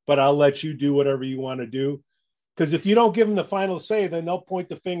idea. but I'll let you do whatever you want to do. Because if you don't give them the final say, then they'll point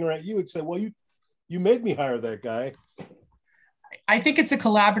the finger at you and say, well, you made me hire that guy. I think it's a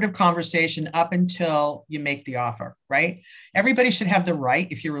collaborative conversation up until you make the offer, right? Everybody should have the right,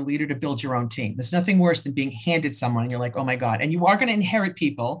 if you're a leader, to build your own team. There's nothing worse than being handed someone and you're like, oh my God. And you are going to inherit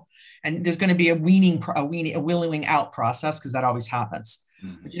people, and there's going to be a willowing out process, because that always happens.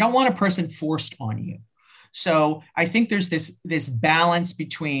 But you don't want a person forced on you. So I think there's this balance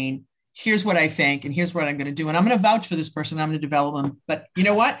between, here's what I think and here's what I'm going to do. And I'm going to vouch for this person. I'm going to develop them. But you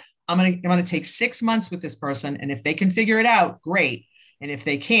know what? I'm going to take 6 months with this person. And if they can figure it out, great. And if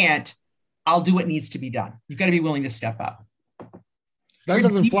they can't, I'll do what needs to be done. You've got to be willing to step up. That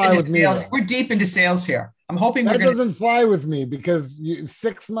doesn't fly with me. We're deep into sales here. I'm hoping that doesn't fly with me, because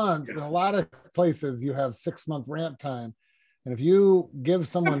 6 months, in a lot of places, you have 6 month ramp time. And if you give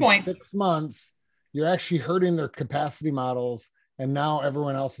someone 6 months, you're actually hurting their capacity models. And now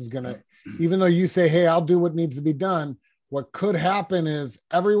everyone else is going to, even though you say, hey, I'll do what needs to be done, what could happen is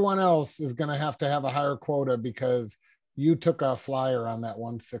everyone else is going to have a higher quota because you took a flyer on that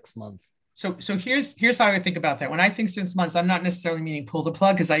 6 month. So here's how I think about that. When I think 6 months, I'm not necessarily meaning pull the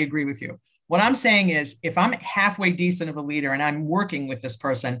plug, because I agree with you. What I'm saying is, if I'm halfway decent of a leader and I'm working with this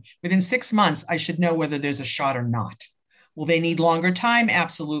person, within 6 months, I should know whether there's a shot or not. Will they need longer time?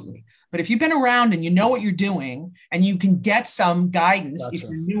 Absolutely. But if you've been around and you know what you're doing and you can get some guidance, if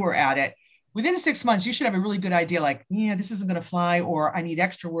you're newer at it, within 6 months, you should have a really good idea, like, yeah, this isn't going to fly, or I need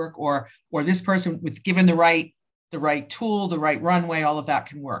extra work, or this person, with given the right tool, the right runway, all of that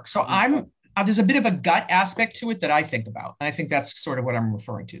can work. So there's a bit of a gut aspect to it that I think about. And I think that's sort of what I'm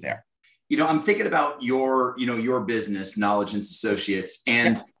referring to there. I'm thinking about your business, Knowledge and Associates.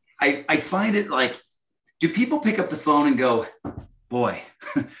 And I find it like, do people pick up the phone and go, boy,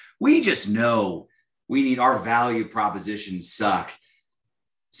 we just know our value propositions suck.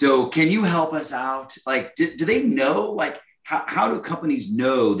 So can you help us out? Like, do they know, like, how do companies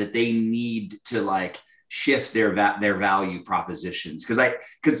know that they need to, like, shift their value propositions?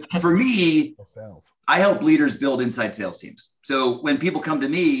 Because for me, I help leaders build inside sales teams. So when people come to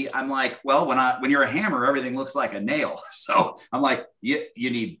me, I'm like, well, when you're a hammer, everything looks like a nail. So I'm like, you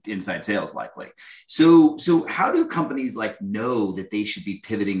need inside sales likely. So how do companies, like, know that they should be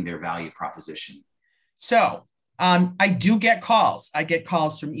pivoting their value proposition? So I do get calls. I get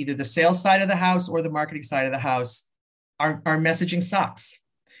calls from either the sales side of the house or the marketing side of the house. Our messaging sucks.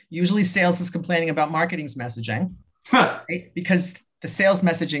 Usually sales is complaining about marketing's messaging, right? Because the sales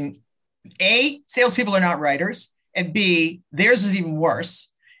messaging, A, salespeople are not writers, and B, theirs is even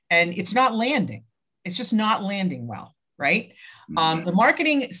worse. And it's not landing. It's just not landing well, right? The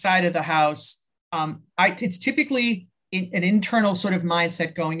marketing side of the house, it's typically an internal sort of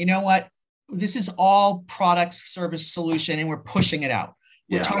mindset going, you know what? This is all product, service, solution, and we're pushing it out.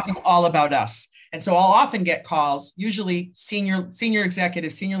 We're talking all about us. And so I'll often get calls, usually senior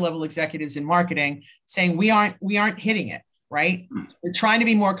executives, senior level executives in marketing, saying we aren't hitting it, right? We're trying to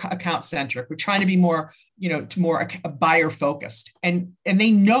be more account centric. We're trying to be more, more buyer focused, and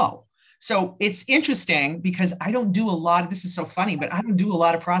they know. So it's interesting because I don't do a lot of, this is so funny, but I don't do a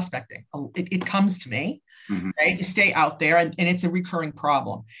lot of prospecting. It comes to me, right? You stay out there, and it's a recurring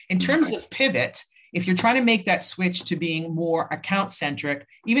problem. In terms of pivot, if you're trying to make that switch to being more account centric,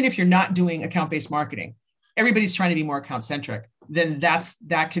 even if you're not doing account-based marketing, everybody's trying to be more account centric, then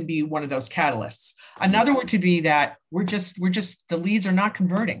that can be one of those catalysts. Another one could be that we're just the leads are not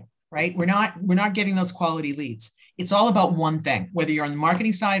converting, right? We're not getting those quality leads. It's all about one thing, whether you're on the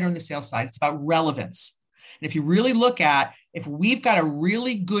marketing side or on the sales side, it's about relevance. And if you really look at, if we've got a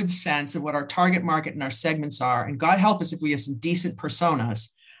really good sense of what our target market and our segments are, and God help us if we have some decent personas,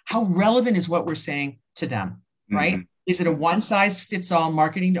 how relevant is what we're saying to them, right? Is it a one size fits all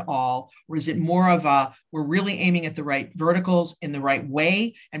marketing to all, or is it more of we're really aiming at the right verticals in the right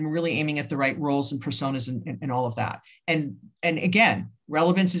way, and we're really aiming at the right roles and personas and all of that? And again,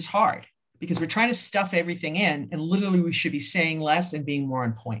 relevance is hard because we're trying to stuff everything in, and literally we should be saying less and being more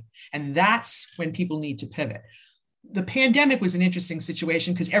on point. And that's when people need to pivot. The pandemic was an interesting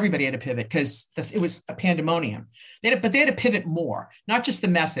situation because everybody had to pivot because it was a pandemonium. But they had to pivot more, not just the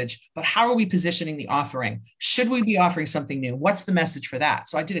message, but how are we positioning the offering? Should we be offering something new? What's the message for that?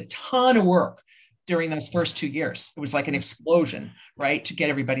 So I did a ton of work during those first 2 years. It was like an explosion, right, to get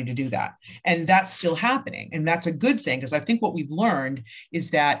everybody to do that. And that's still happening. And that's a good thing, because I think what we've learned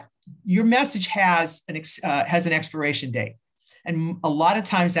is that your message has an expiration date. And a lot of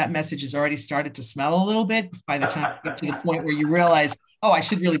times that message has already started to smell a little bit by the time you get to the point where you realize, oh, I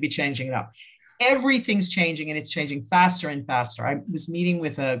should really be changing it up. Everything's changing, and it's changing faster and faster. I was meeting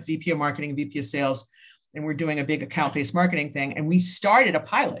with a VP of marketing, VP of sales and we're doing a big account-based marketing thing. And we started a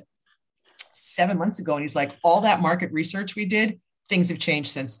pilot 7 months ago. And he's like, all that market research we did, things have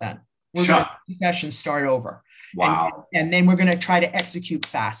changed since then. We're going to session start over. Wow. And then we're going to try to execute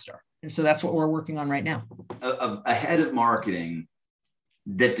faster. And so that's what we're working on right now. A head of marketing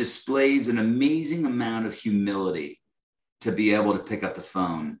that displays an amazing amount of humility to be able to pick up the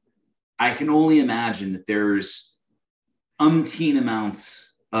phone. I can only imagine that there's umpteen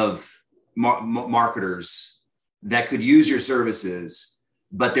amounts of marketers that could use your services,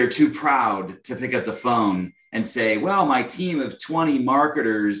 but they're too proud to pick up the phone and say, well, my team of 20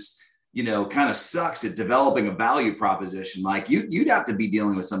 marketers, you know, kind of sucks at developing a value proposition. Like you'd have to be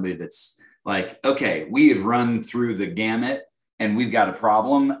dealing with somebody that's like, okay, we have run through the gamut and we've got a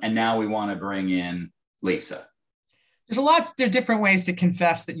problem. And now we want to bring in Lisa. There are different ways to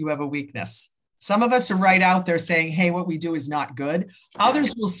confess that you have a weakness. Some of us are right out there saying, hey, what we do is not good.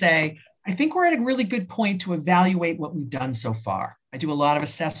 Others will say, I think we're at a really good point to evaluate what we've done so far. I do a lot of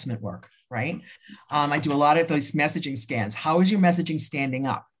assessment work, right? I do a lot of those messaging scans. How is your messaging standing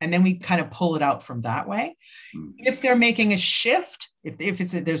up? And then we kind of pull it out from that way. If they're making a shift,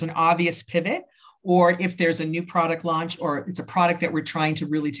 there's an obvious pivot, or if there's a new product launch, or it's a product that we're trying to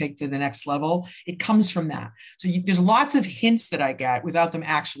really take to the next level, it comes from that. So there's lots of hints that I get without them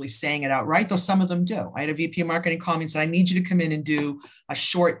actually saying it outright, though some of them do. I had a VP of marketing call me and said, I need you to come in and do a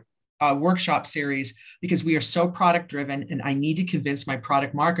short workshop series because we are so product driven and I need to convince my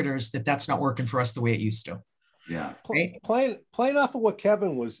product marketers that that's not working for us the way it used to. Yeah. Right? Playing off of what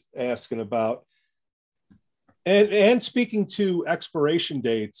Kevin was asking about and speaking to expiration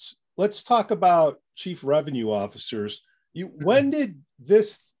dates, let's talk about chief revenue officers. When did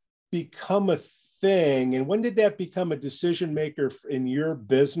this become a thing and when did that become a decision maker in your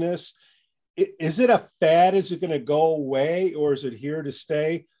business? Is it a fad? Is it going to go away or is it here to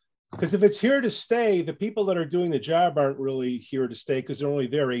stay? Because if it's here to stay, the people that are doing the job aren't really here to stay because they're only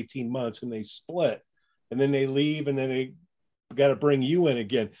there 18 months and they split and then they leave and then they got to bring you in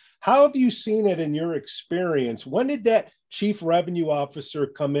again. How have you seen it in your experience? When did that chief revenue officer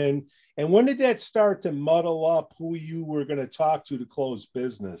come in and when did that start to muddle up who you were going to talk to close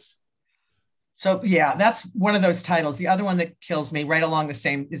business? So yeah, that's one of those titles. The other one that kills me right along the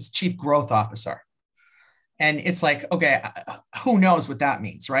same is chief growth officer. And it's like, okay, who knows what that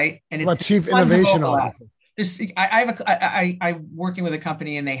means, right? And it's chief innovation officer. I'm working with a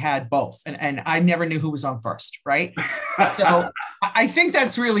company and they had both, and I never knew who was on first, right? So I think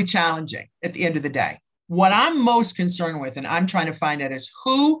that's really challenging at the end of the day. What I'm most concerned with, and I'm trying to find out, is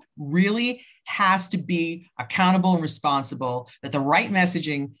who really has to be accountable and responsible, that the right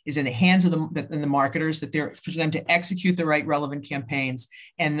messaging is in the hands of the marketers, that they're for them to execute the right relevant campaigns,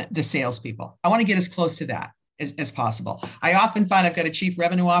 and the salespeople. I want to get as close to that as possible. I often find I've got a chief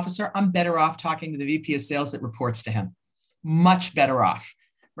revenue officer. I'm better off talking to the VP of sales that reports to him. Much better off,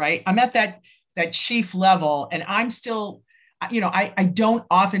 right? I'm at that chief level, and I'm still, I don't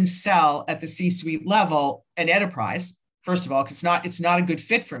often sell at the C-suite level at enterprise. First of all, because it's not a good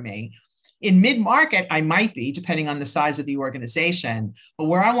fit for me. In mid-market, I might be, depending on the size of the organization. But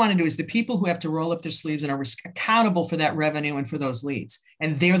where I want to do is the people who have to roll up their sleeves and are accountable for that revenue and for those leads.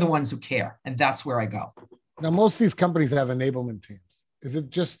 And they're the ones who care. And that's where I go. Now, most of these companies have enablement teams. Is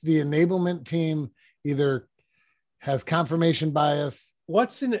it just the enablement team either has confirmation bias?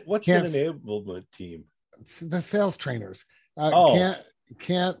 What's an enablement team? The sales trainers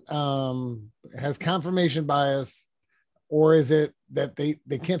can't has confirmation bias. Or is it that they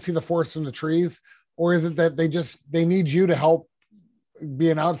can't see the forest from the trees? Or is it that they need you to help be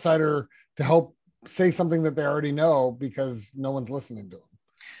an outsider to help say something that they already know because no one's listening to them?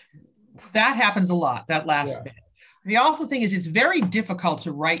 That happens a lot, that last bit. The awful thing is it's very difficult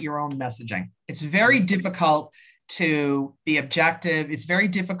to write your own messaging. It's very difficult to be objective. It's very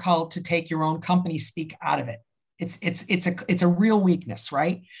difficult to take your own company speak out of it. It's a real weakness,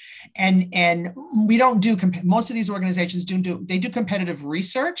 right? And we don't do most of these organizations do competitive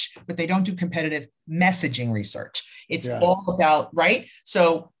research, but they don't do competitive messaging research. It's all about, right?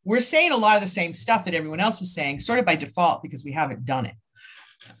 So we're saying a lot of the same stuff that everyone else is saying, sort of by default, because we haven't done it.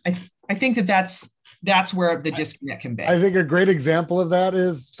 I think that's where the disconnect can be. I think a great example of that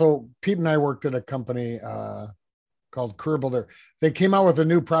is, so Pete and I worked at a company called Career Builder. They came out with a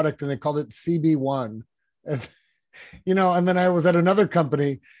new product and they called it CB1. And then I was at another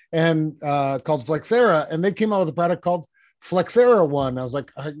company and called Flexera, and they came out with a product called Flexera One. I was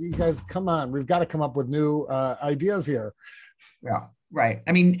like, you guys, come on, we've got to come up with new ideas here. Yeah, right.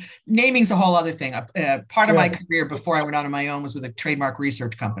 I mean, naming's a whole other thing. Part of my career before I went out on my own was with a trademark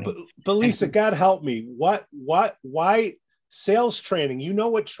research company. But Lisa, God help me, why Sales training, you know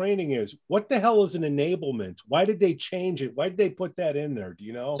what training is. What the hell is an enablement? Why did they change it? Why did they put that in there? Do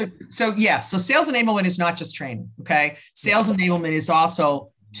you know? So sales enablement is not just training, okay? Sales enablement is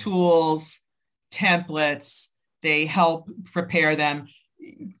also tools, templates. They help prepare them.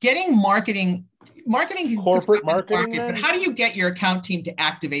 Getting marketing, corporate marketing, but how do you get your account team to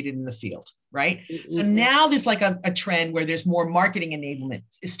activate it in the field, right? So now there's like a trend where there's more marketing enablement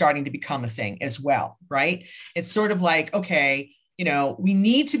is starting to become a thing as well, right? It's sort of like, okay, we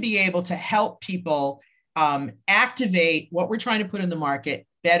need to be able to help people activate what we're trying to put in the market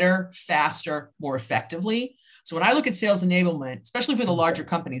better, faster, more effectively. So when I look at sales enablement, especially for the larger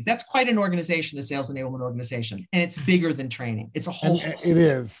companies, that's quite an organization, the sales enablement organization. And it's bigger than training. It's a whole. It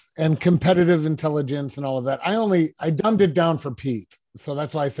is. And competitive intelligence and all of that. I dumbed it down for Pete. So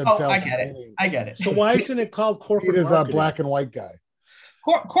that's why I said sales. I get it. So why isn't it called corporate Pete is marketing? A black and white guy.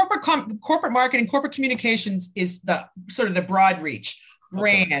 Corporate marketing, corporate communications is the sort of the broad reach.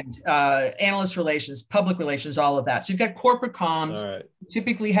 Brand, analyst relations, public relations, all of that. So you've got corporate comms, right.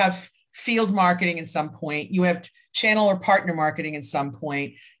 Typically have field marketing at some point. You have channel or partner marketing at some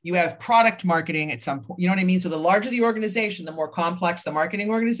point. You have product marketing at some point. You know what I mean? So the larger the organization, the more complex the marketing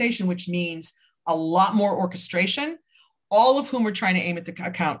organization, which means a lot more orchestration, all of whom are trying to aim at the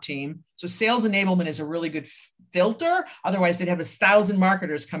account team. So sales enablement is a really good filter. Otherwise, they'd have 1,000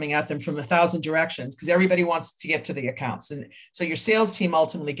 marketers coming at them from 1,000 directions because everybody wants to get to the accounts. And so your sales team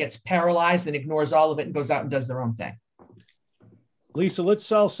ultimately gets paralyzed and ignores all of it and goes out and does their own thing. Lisa, let's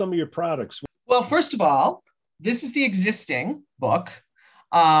sell some of your products. Well, first of all, this is the existing book.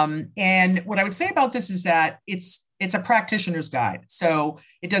 And what I would say about this is that it's a practitioner's guide. So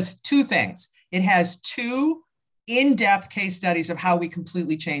it does two things. It has two in-depth case studies of how we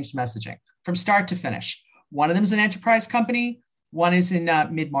completely changed messaging from start to finish. One of them is an enterprise company. One is in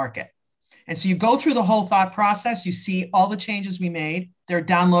mid-market. And so you go through the whole thought process. You see all the changes we made. There are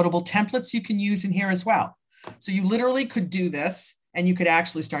downloadable templates you can use in here as well. So you literally could do this and you could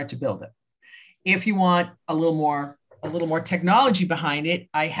actually start to build it. If you want a little more technology behind it,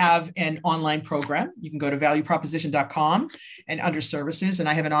 I have an online program. You can go to valueproposition.com and under services, and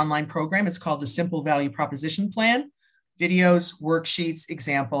I have an online program. It's called the Simple Value Proposition Plan. Videos, worksheets,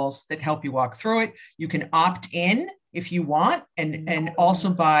 examples that help you walk through it. You can opt in if you want, and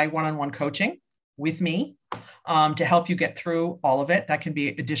also buy one-on-one coaching with me to help you get through all of it. That can be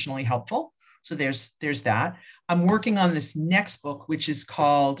additionally helpful. So there's that. I'm working on this next book, which is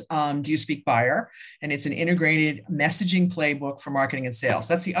called Do You Speak Buyer? And it's an integrated messaging playbook for marketing and sales.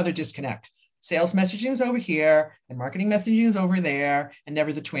 That's the other disconnect. Sales messaging is over here and marketing messaging is over there, and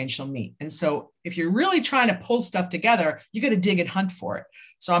never the twain shall meet. And so if you're really trying to pull stuff together, you got to dig and hunt for it.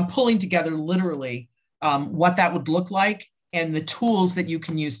 So I'm pulling together literally what that would look like and the tools that you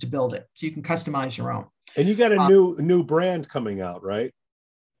can use to build it. So you can customize your own. And you got a new brand coming out, right?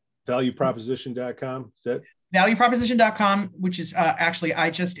 Valueproposition.com. Is that? Valueproposition.com, which is actually, I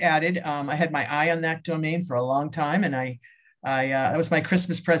just added, I had my eye on that domain for a long time. And I that was my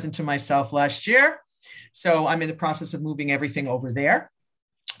Christmas present to myself last year. So I'm in the process of moving everything over there.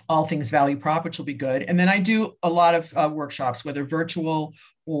 All things value prop, which will be good. And then I do a lot of workshops, whether virtual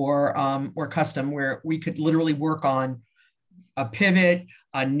or custom, where we could literally work on a pivot,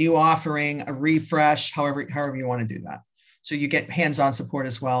 a new offering, a refresh, however you want to do that. So you get hands-on support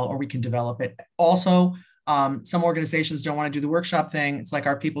as well, or we can develop it. Also, some organizations don't want to do the workshop thing. It's like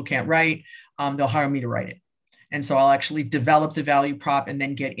our people can't write. They'll hire me to write it. And so I'll actually develop the value prop and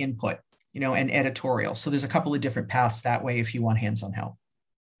then get input, and editorial. So there's a couple of different paths that way if you want hands-on help.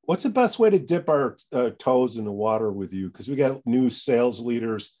 What's the best way to dip our toes in the water with you? Because we got new sales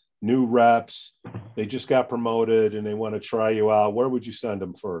leaders, new reps. They just got promoted and they want to try you out. Where would you send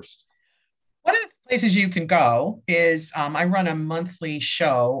them first? One of the places you can go is I run a monthly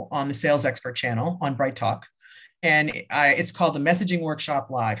show on the Sales Expert channel on Bright Talk. And it's called the Messaging Workshop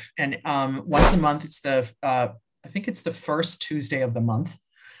Live. And once a month, it's I think it's the first Tuesday of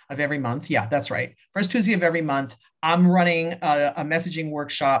every month. Yeah, that's right. First Tuesday of every month, I'm running a messaging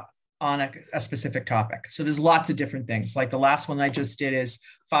workshop on a specific topic. So there's lots of different things. Like the last one I just did is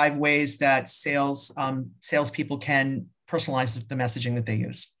 5 ways that salespeople can personalize the messaging that they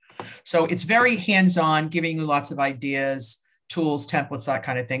use. So it's very hands-on, giving you lots of ideas, tools, templates, that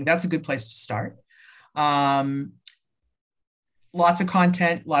kind of thing. That's a good place to start. Lots of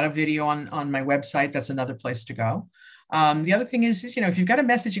content, a lot of video on my website. That's another place to go. The other thing is, if you've got a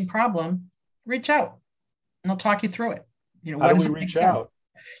messaging problem, reach out and I'll talk you through it. How do we reach out?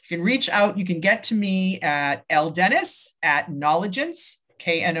 You can reach out. You can get to me at ldennis@knowledgence,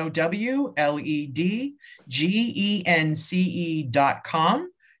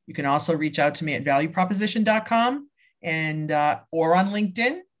 KNOWLEDGENCE.com. You can also reach out to me at valueproposition.com. and or on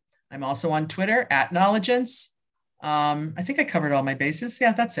LinkedIn. I'm also on Twitter @Knowledgeance. I think I covered all my bases.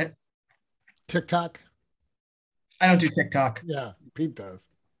 Yeah, that's it. TikTok? I don't do TikTok. Yeah, Pete does.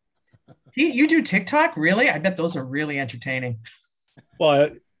 Pete, you do TikTok? Really? I bet those are really entertaining. Well,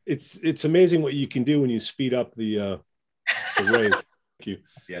 it's amazing what you can do when you speed up the rate. Thank you.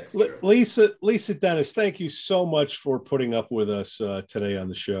 Yeah, it's true. Lisa Dennis, thank you so much for putting up with us today on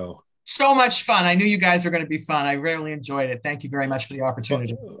the show. So much fun. I knew you guys were going to be fun. I really enjoyed it. Thank you very much for the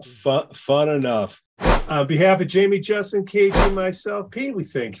opportunity. Fun enough. On behalf of Jamie, Justin, KG, and myself, Pete, we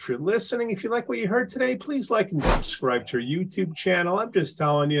thank you for listening. If you like what you heard today, please like and subscribe to our YouTube channel. I'm just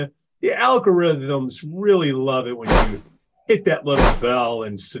telling you, the algorithms really love it when you hit that little bell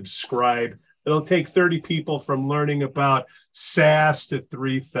and subscribe. It'll take 30 people from learning about SaaS to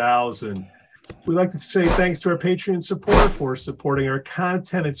 3,000. We'd like to say thanks to our Patreon support for supporting our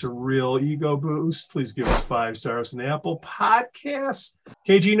content. It's a real ego boost. Please give us 5 stars on Apple Podcasts.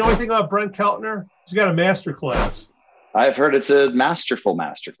 KG, you know anything about Brent Keltner? He's got a masterclass. I've heard it's a masterful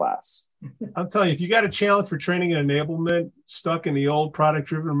masterclass. I'm telling you, if you got a challenge for training and enablement, stuck in the old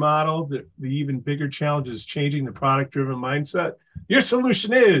product-driven model, the even bigger challenge is changing the product-driven mindset. Your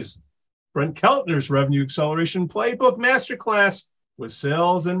solution is Brent Keltner's Revenue Acceleration Playbook Masterclass with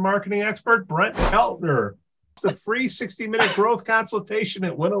sales and marketing expert Brent Keltner. It's a free 60-minute growth consultation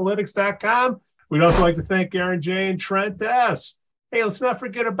at winalytics.com. We'd also like to thank Aaron J. and Trent S. Hey, let's not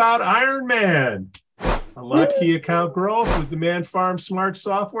forget about Ironman. Unlock key account growth with Demand Farm Smart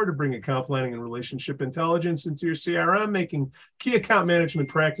Software to bring account planning and relationship intelligence into your CRM, making key account management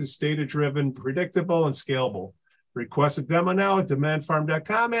practice data-driven, predictable, and scalable. Request a demo now at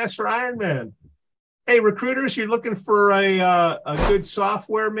demandfarm.com. Ask for Ironman. Hey, recruiters, you're looking for a good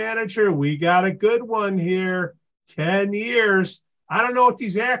software manager? We got a good one here. 10 years. I don't know what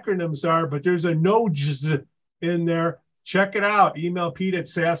these acronyms are, but there's a NOJS in there. Check it out. Email Pete at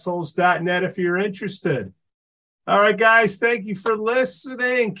sassholes.net if you're interested. All right, guys, thank you for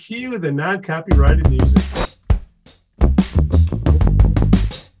listening. Cue the non-copyrighted music.